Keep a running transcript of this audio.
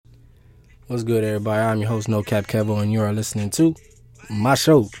What's good, everybody? I'm your host, No Cap Kevo, and you are listening to my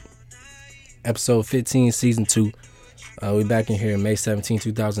show, episode 15, season 2. We back in here May 17,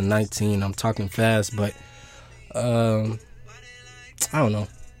 2019. I'm talking fast, but I don't know.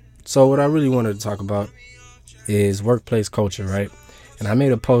 So what I really wanted to talk about is workplace culture, right? And I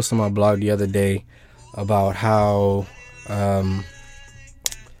made a post on my blog the other day about how do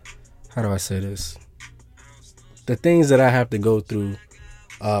I say this? The things that I have to go through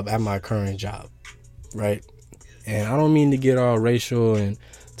at my current job, right? And I don't mean to get all racial and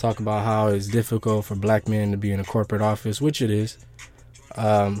talk about how it's difficult for black men to be in a corporate office, which it is.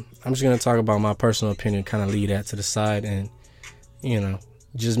 I'm just going to talk about my personal opinion, kind of leave that to the side and,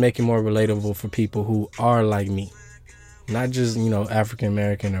 just make it more relatable for people who are like me. Not just, African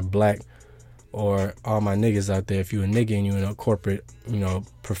American or black or all my niggas out there. If you're a nigga and you're in a corporate,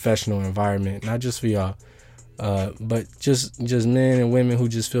 professional environment, not just for y'all. But just men and women who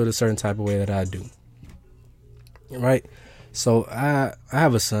just feel a certain type of way that I do. Right? So I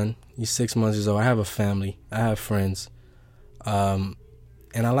have a son. He's 6 months old. I have a family. I have friends. And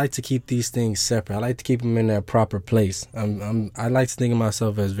I like to keep these things separate. I like to keep them in their proper place. I like to think of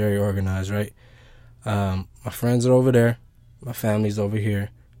myself as very organized, right? My friends are over there. My family's over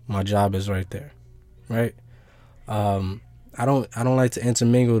here. My job is right there. Right? I don't like to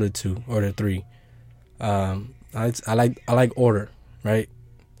intermingle the two or the three. I like order, right?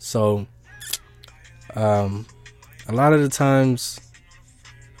 So, a lot of the times,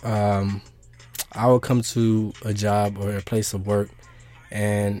 I will come to a job or a place of work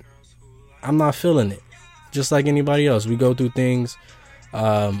and I'm not feeling it. Just like anybody else, we go through things,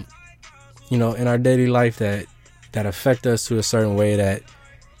 in our daily life that affect us to a certain way that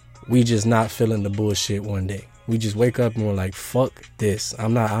we just not feeling the bullshit one day. We just wake up and we're like, fuck this.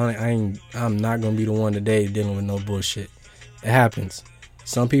 I'm not gonna be the one today dealing with no bullshit. It happens.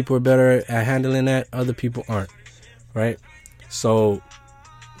 Some people are better at handling that, other people aren't. Right? So,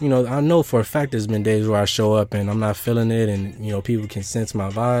 I know for a fact there's been days where I show up and I'm not feeling it, and people can sense my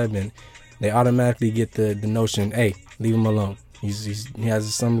vibe and they automatically get the notion, hey, leave him alone. He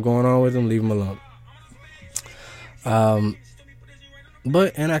has something going on with him, leave him alone.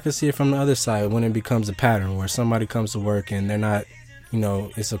 And I can see it from the other side when it becomes a pattern where somebody comes to work and they're not,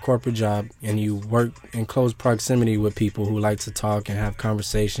 it's a corporate job and you work in close proximity with people who like to talk and have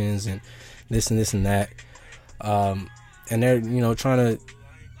conversations and this and that. And they're, trying to,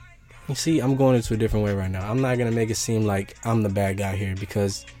 you see, I'm going into a different way right now. I'm not going to make it seem like I'm the bad guy here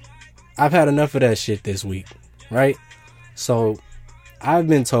because I've had enough of that shit this week, right? So I've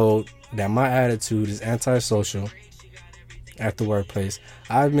been told that my attitude is antisocial at the workplace.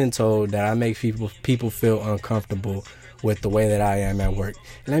 I've been told that I make people feel uncomfortable with the way that I am at work.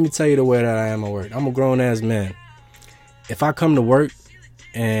 And let me tell you the way that I am at work. I'm a grown ass man. If I come to work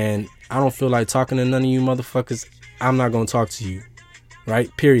and I don't feel like talking to none of you motherfuckers, I'm not gonna talk to you. Right?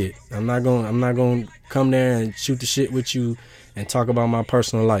 Period. I'm not gonna come there and shoot the shit with you and talk about my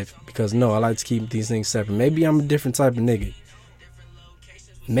personal life. Because no, I like to keep these things separate. Maybe I'm a different type of nigga.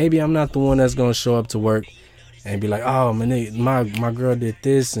 Maybe I'm not the one that's gonna show up to work and be like, oh, my girl did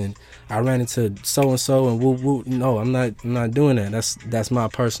this and I ran into so-and-so and whoop whoop. No, I'm not doing that. That's my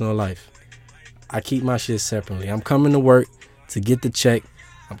personal life. I keep my shit separately. I'm coming to work to get the check.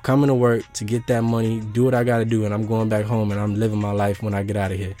 I'm coming to work to get that money, do what I got to do, and I'm going back home and I'm living my life when I get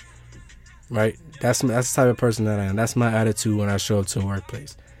out of here. Right? That's the type of person that I am. That's my attitude when I show up to a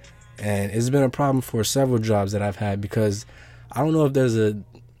workplace. And it's been a problem for several jobs that I've had because I don't know if there's a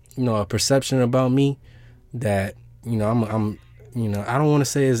perception about me that I'm I don't want to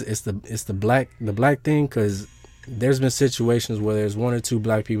say it's the black thing, because there's been situations where there's one or two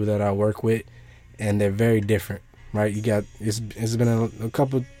black people that I work with and they're very different, right? It's been a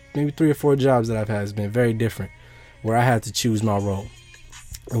couple, maybe 3 or 4 jobs that I've had. It's been very different where I had to choose my role.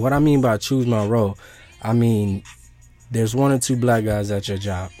 And what I mean by choose my role, I mean there's 1 or 2 black guys at your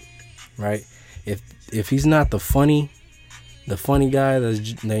job, right? If he's not the funny guy that's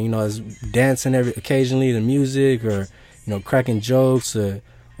is dancing occasionally to music, or cracking jokes, or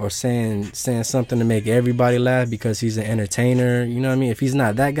saying something to make everybody laugh because he's an entertainer, if he's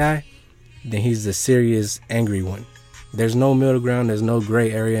not that guy, then he's the serious angry one. There's no middle ground, there's no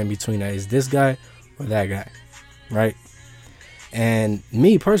gray area in between that. Is this guy or that guy, right? And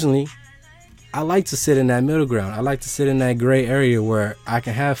me personally, I like to sit in that middle ground. I like to sit in that gray area where I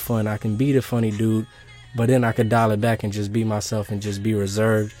can have fun, I can be the funny dude, but then I could dial it back and just be myself and just be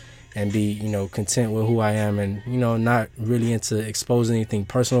reserved and be, content with who I am, and, not really into exposing anything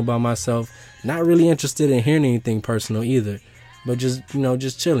personal about myself, not really interested in hearing anything personal either, but just,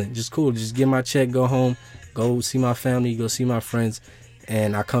 just chilling, just cool, just get my check, go home, go see my family, go see my friends,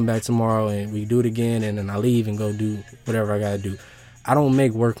 and I come back tomorrow and we do it again, and then I leave and go do whatever I gotta do. I don't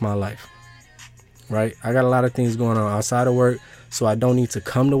make work my life, right? I got a lot of things going on outside of work, so I don't need to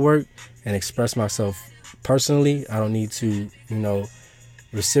come to work and express myself personally. I don't need to,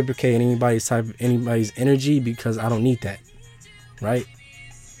 reciprocate anybody's energy, because I don't need that, right?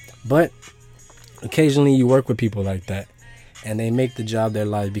 But occasionally you work with people like that, and they make the job their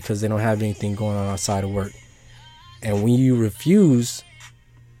life because they don't have anything going on outside of work. And when you refuse,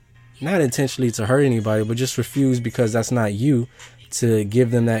 not intentionally to hurt anybody, but just refuse because that's not you, to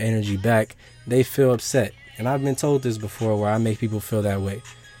give them that energy back, they feel upset. And I've been told this before, where I make people feel that way.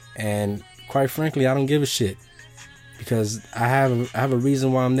 And quite frankly, I don't give a shit, because I have a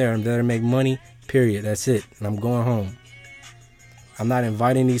reason why I'm there. I'm there to make money, period. That's it. And I'm going home. I'm not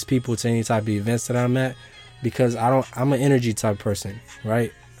inviting these people to any type of events that I'm at, because I'm an energy type person,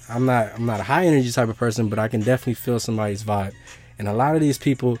 right? I'm not a high energy type of person, but I can definitely feel somebody's vibe. And a lot of these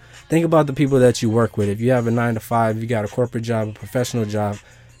people, think about the people that you work with. If you have a 9-to-5, you got a corporate job, a professional job,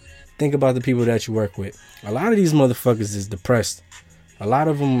 think about the people that you work with. A lot of these motherfuckers is depressed. A lot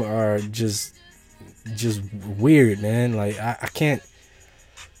of them are just weird, man. Like, I can't,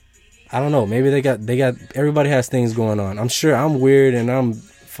 I don't know. Maybe they got, everybody has things going on. I'm sure I'm weird and I'm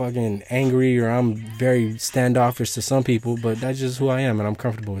fucking angry, or I'm very standoffish to some people, but that's just who I am, and I'm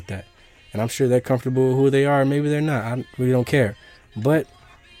comfortable with that. And I'm sure they're comfortable with who they are. Maybe they're not. I really don't care. But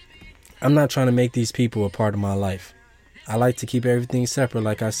I'm not trying to make these people a part of my life. I like to keep everything separate,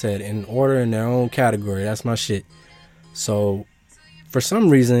 like I said, in order, in their own category. That's my shit. So for some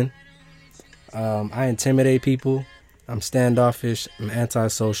reason, I intimidate people. I'm standoffish. I'm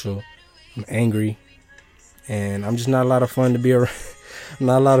antisocial. I'm angry. And I'm just not a lot of fun to be around.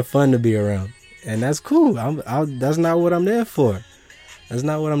 Not a lot of fun to be around. And that's cool. That's not what I'm there for. That's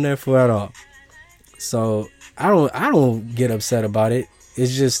not what I'm there for at all. So I don't get upset about it.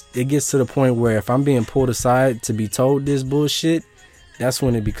 It's just, it gets to the point where if I'm being pulled aside to be told this bullshit, that's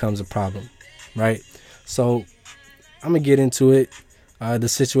when it becomes a problem, right? So I'm going to get into it. The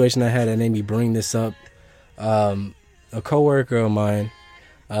situation I had that made me bring this up. A coworker of mine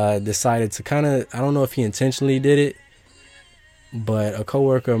decided to kind of, I don't know if he intentionally did it, but a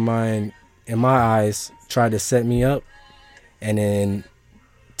coworker of mine, in my eyes, tried to set me up and then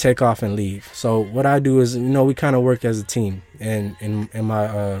take off and leave. So what I do is, we kind of work as a team in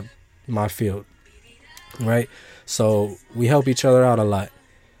my field, right? So we help each other out a lot.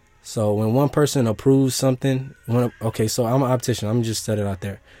 So when one person approves something, so I'm an optician. I'm just set it out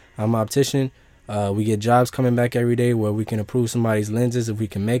there. I'm an optician. We get jobs coming back every day where we can approve somebody's lenses, if we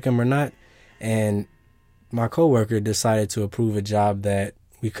can make them or not. And my coworker decided to approve a job that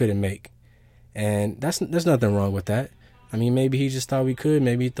we couldn't make. And there's nothing wrong with that. I mean, maybe he just thought we could.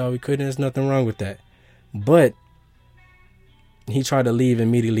 Maybe he thought we couldn't. There's nothing wrong with that. But he tried to leave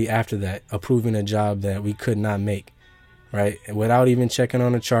immediately after that, approving a job that we could not make, right? Without even checking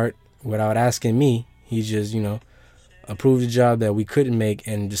on the chart, without asking me, he just, approved a job that we couldn't make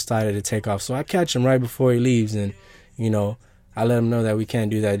and decided to take off. So I catch him right before he leaves, and, I let him know that we can't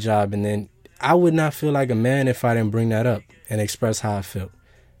do that job. And then I would not feel like a man if I didn't bring that up and express how I felt,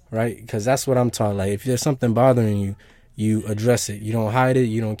 right? Because that's what I'm taught. Like, if there's something bothering you, you address it. You don't hide it.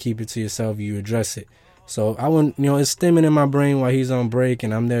 You don't keep it to yourself. You address it. So I wouldn't, it's stemming in my brain while he's on break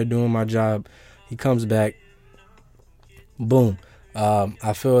and I'm there doing my job. He comes back. Boom.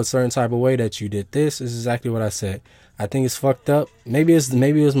 I feel a certain type of way that you did this. This is exactly what I said. I think it's fucked up. Maybe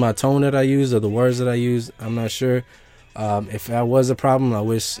it was my tone that I used or the words that I used. I'm not sure. If that was a problem, I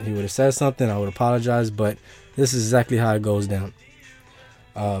wish he would have said something. I would apologize. But this is exactly how it goes down.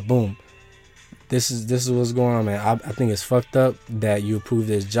 Boom. This is what's going on, man. I think it's fucked up that you approved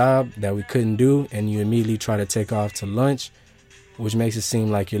this job that we couldn't do, and you immediately try to take off to lunch, which makes it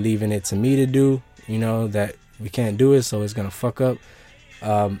seem like you're leaving it to me to do, that we can't do it, so it's going to fuck up.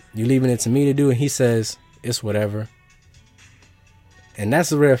 You're leaving it to me to do, and he says, it's whatever. And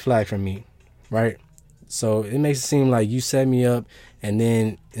that's a red flag for me, right? So it makes it seem like you set me up, and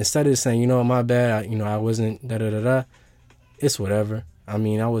then instead of saying, my bad, I wasn't da-da-da-da, it's whatever. I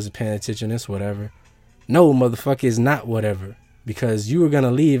mean, I wasn't paying attention. It's whatever. No, motherfucker, it's not whatever. Because you were going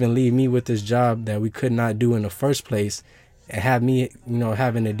to leave and leave me with this job that we could not do in the first place and have me,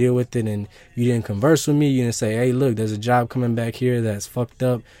 having to deal with it. And you didn't converse with me. You didn't say, hey, look, there's a job coming back here that's fucked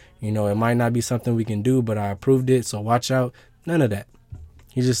up. It might not be something we can do, but I approved it. So watch out. None of that.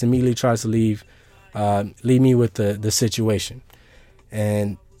 He just immediately tries to leave me with the situation.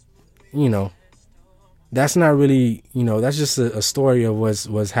 And, that's not really, that's just a story of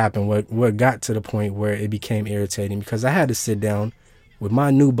what's happened, what got to the point where it became irritating, because I had to sit down with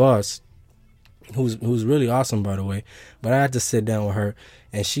my new boss who's really awesome, by the way. But I had to sit down with her,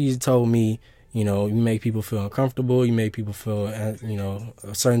 and she told me, you know, you make people feel uncomfortable, you make people feel, you know,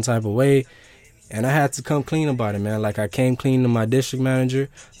 a certain type of way. And I had to come clean about it, man. Like, I came clean to my district manager.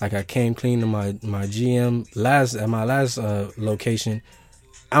 Like, I came clean to my GM at my last location.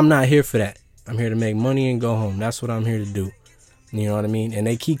 I'm not here for that. I'm here to make money and go home. That's what I'm here to do. You know what I mean? And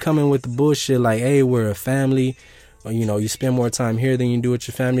they keep coming with the bullshit like, hey, we're a family. Or, you know, you spend more time here than you do with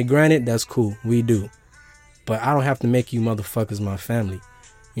your family. Granted, that's cool. We do. But I don't have to make you motherfuckers my family.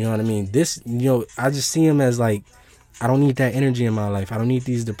 You know what I mean? This, you know, I just see them as like, I don't need that energy in my life. I don't need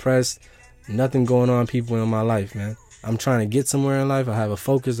these depressed, nothing going on people in my life, man. I'm trying to get somewhere in life. I have a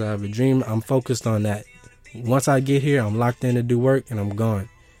focus. I have a dream. I'm focused on that. Once I get here, I'm locked in to do work and I'm gone.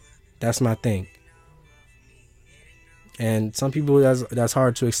 That's my thing. And some people, that's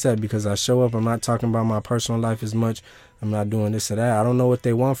hard to accept because I show up. I'm not talking about my personal life as much. I'm not doing this or that. I don't know what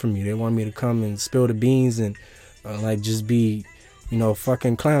they want from me. They want me to come and spill the beans and like just be, you know,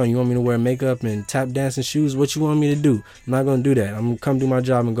 fucking clown. You want me to wear makeup and tap dancing shoes? What you want me to do? I'm not going to do that. I'm going to come do my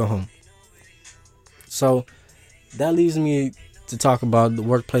job and go home. So that leaves me to talk about the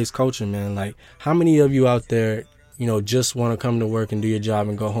workplace culture, man. Like, how many of you out there, you know, just want to come to work and do your job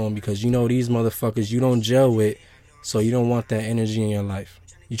and go home because you know these motherfuckers you don't gel with, so you don't want that energy in your life.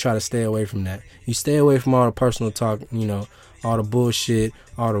 You try to stay away from that. You stay away from all the personal talk, you know, all the bullshit,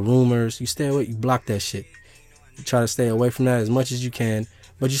 all the rumors. You stay away. You block that shit. You try to stay away from that as much as you can,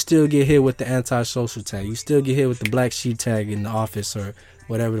 but you still get hit with the antisocial tag. You still get hit with the black sheep tag in the office or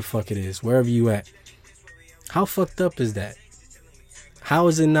whatever the fuck it is, wherever you at. How fucked up is that? How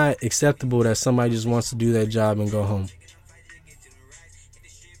is it not acceptable that somebody just wants to do their job and go home?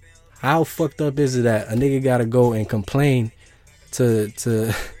 How fucked up is it that a nigga gotta go and complain to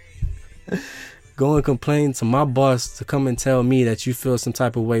go and complain to my boss to come and tell me that you feel some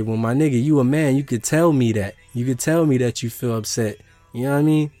type of way? When my nigga, you a man, you could tell me that. You could tell me that you feel upset. You know what I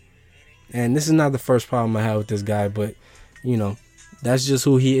mean? And this is not the first problem I have with this guy, but you know, that's just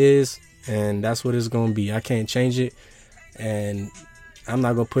who he is. And that's what it's going to be. I can't change it. And I'm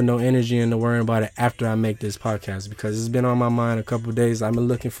not going to put no energy into worrying about it after I make this podcast because it's been on my mind a couple of days. I've been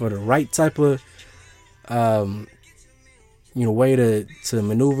looking for the right type of, you know, way to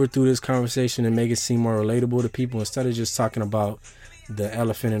maneuver through this conversation and make it seem more relatable to people instead of just talking about the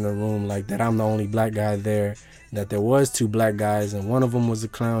elephant in the room, like that I'm the only black guy there, that there was 2 black guys and one of them was a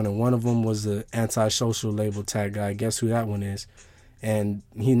clown and one of them was the antisocial label tag guy. Guess who that one is? And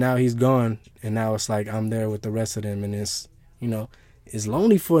he's gone, and now it's like I'm there with the rest of them, and it's, you know, it's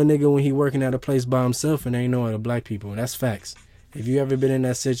lonely for a nigga when he working at a place by himself and ain't no other black people. That's facts. If you ever been in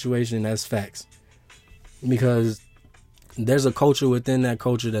that situation, that's facts. Because there's a culture within that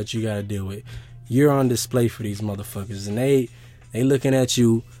culture that you gotta deal with. You're on display for these motherfuckers, and they looking at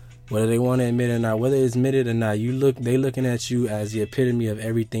you, whether they want to admit it or not, whether it's admitted or not. They looking at you as the epitome of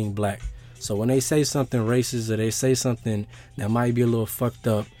everything black. So when they say something racist or they say something that might be a little fucked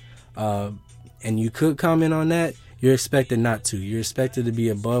up, and you could comment on that, you're expected not to. You're expected to be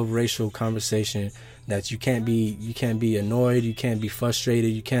above racial conversation, that you can't be annoyed, you can't be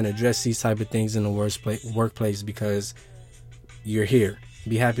frustrated, you can't address these type of things in the workplace because you're here.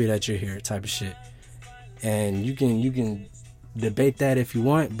 Be happy that you're here type of shit. And you can debate that if you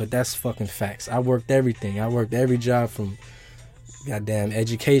want, but that's fucking facts. I worked everything. I worked every job from goddamn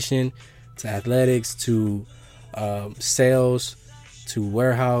education to athletics, to sales, to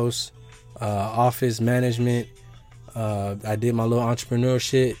warehouse, office management. I did my little entrepreneur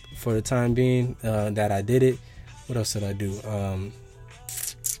shit for the time being, that I did it. What else did I do?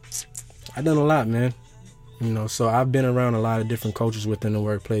 I done a lot, man. You know, so I've been around a lot of different cultures within the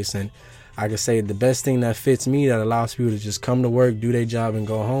workplace, and I can say the best thing that fits me, that allows people to just come to work, do their job, and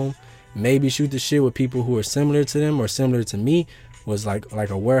go home, maybe shoot the shit with people who are similar to them or similar to me, was like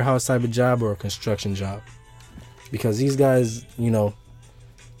a warehouse type of job or a construction job. Because these guys, you know,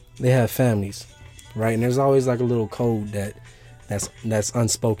 they have families, right? And there's always like a little code that's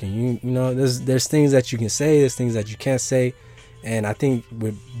unspoken. You know, there's things that you can say, there's things that you can't say. And I think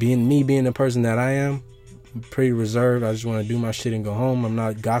with being the person that I am, I'm pretty reserved. I just want to do my shit and go home. I'm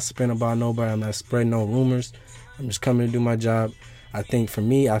not gossiping about nobody. I'm not spreading no rumors. I'm just coming to do my job. I think for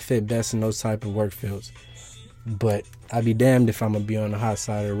me, I fit best in those type of work fields. But I'd be damned if I'm going to be on the hot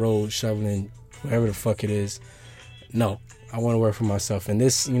side of the road shoveling whatever the fuck it is. No, I want to work for myself. And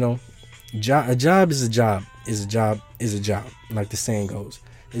this, you know, a job is a job. Is a job is a job, like the saying goes.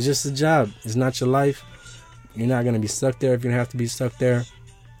 It's just a job. It's not your life. You're not going to be stuck there if you don't have to be stuck there.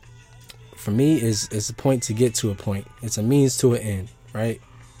 For me, it's a point to get to a point. It's a means to an end, right?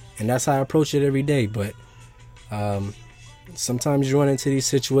 And that's how I approach it every day. But sometimes you run into these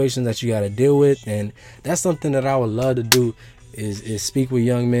situations that you got to deal with, and that's something that I would love to do is speak with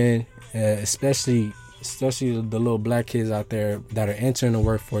young men, especially the little black kids out there that are entering the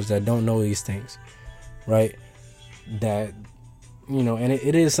workforce that don't know these things, right? That, you know, and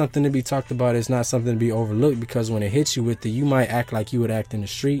it is something to be talked about. It's not something to be overlooked, because when it hits you with it, you might act like you would act in the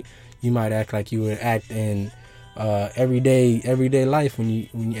street. You might act like you would act in everyday life when you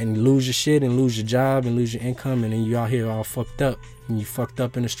lose your shit and lose your job and lose your income, and then you out here all fucked up and you fucked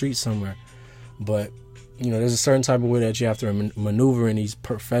up in the street somewhere. But, you know, there's a certain type of way that you have to maneuver in these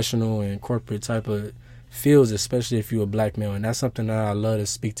professional and corporate type of fields, especially if you're a black male, and that's something that I love to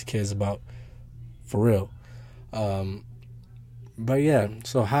speak to kids about, for real. But yeah,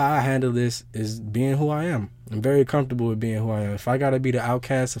 so how I handle this is being who I am. I'm very comfortable with being who I am. If I gotta be the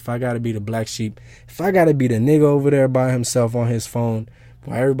outcast, if I gotta be the black sheep, if I gotta be the nigga over there by himself on his phone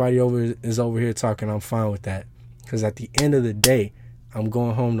while everybody is over here talking, I'm fine with that. Because at the end of the day, I'm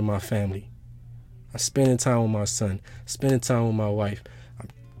going home to my family. I'm spending time with my son, spending time with my wife. I'm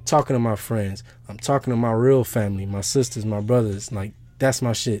talking to my friends. I'm talking to my real family, my sisters, my brothers. Like, that's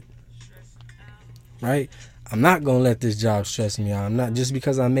my shit. Right? I'm not going to let this job stress me out. I'm not, just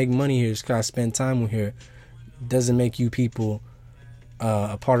because I make money here, just because I spend time here, doesn't make you people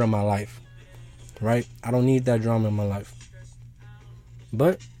a part of my life. Right? I don't need that drama in my life.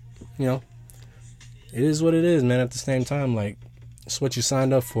 But, you know, it is what it is, man. At the same time, like, it's what you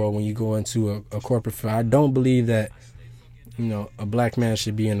signed up for when you go into a corporate field. I don't believe that, you know, a black man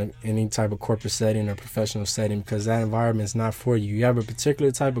should be in any type of corporate setting or professional setting, because that environment is not for you. You have a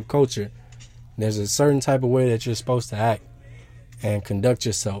particular type of culture. There's a certain type of way that you're supposed to act and conduct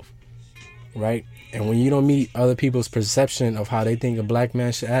yourself, right? And when you don't meet other people's perception of how they think a black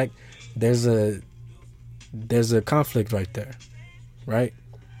man should act, there's a conflict right there, right?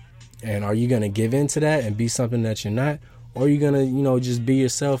 And are you going to give in to that and be something that you're not? Or are you going to, you know, just be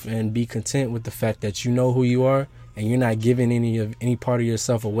yourself and be content with the fact that you know who you are and you're not giving any part of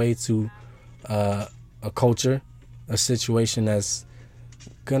yourself away to a culture, a situation that's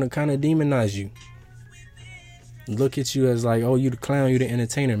gonna kind of demonize you, look at you as like, oh, you the clown, you the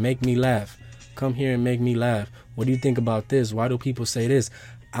entertainer, make me laugh, come here and make me laugh, what do you think about this, why do people say this?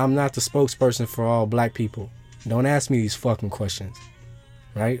 I'm not the spokesperson for all black people. Don't ask me these fucking questions,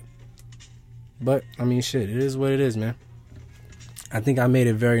 right? But I mean, shit, it is what it is, man. I think I made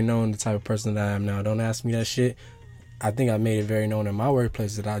it very known the type of person that I am now. Don't ask me that shit. I think I made it very known in my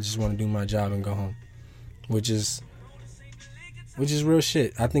workplace that I just want to do my job and go home, which is real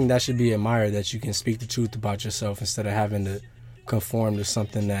shit. I think that should be admired, that you can speak the truth about yourself instead of having to conform to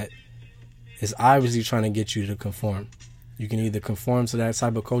something that is obviously trying to get you to conform. You can either conform to that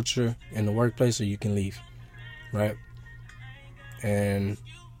type of culture in the workplace or you can leave, right? And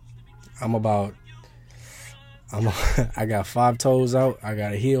I got 5 toes out. I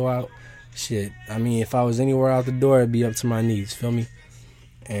got a heel out. Shit. I mean, if I was anywhere out the door, it'd be up to my knees. Feel me?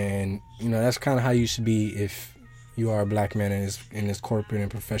 And, you know, that's kind of how you should be if you are a black man in this corporate and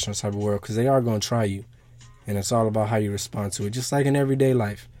professional type of world, because they are going to try you, and it's all about how you respond to it. Just like in everyday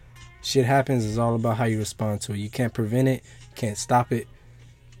life, shit happens. It's all about how you respond to it. You can't prevent it, you can't stop it.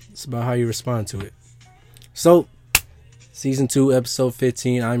 It's about how you respond to it. So, season 2, episode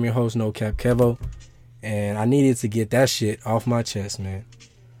 15. I'm your host, No Cap Kevo, and I needed to get that shit off my chest, man.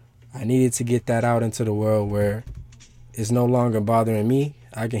 I needed to get that out into the world where it's no longer bothering me.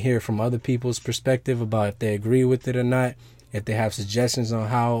 I can hear from other people's perspective about if they agree with it or not, if they have suggestions on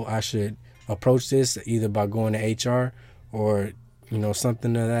how I should approach this, either by going to HR or, you know,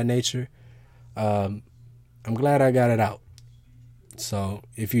 something of that nature. I'm glad I got it out. So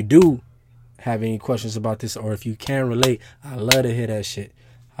if you do have any questions about this, or if you can relate, I love to hear that shit.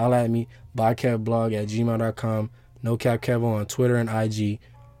 Holla at me, bycapblog@gmail.com, NoCapKevo on Twitter and IG.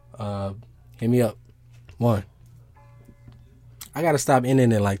 Hit me up. 1. I gotta stop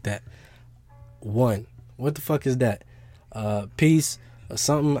ending it like that. 1. What the fuck is that? Peace or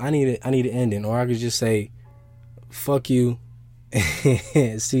something. I need an ending, or I could just say, fuck you.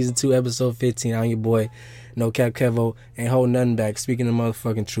 Season 2, episode 15. I'm your boy, No Cap Kevo. Ain't holding nothing back. Speaking the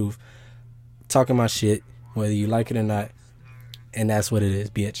motherfucking truth. Talking my shit, whether you like it or not. And that's what it is,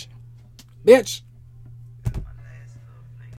 bitch. Bitch.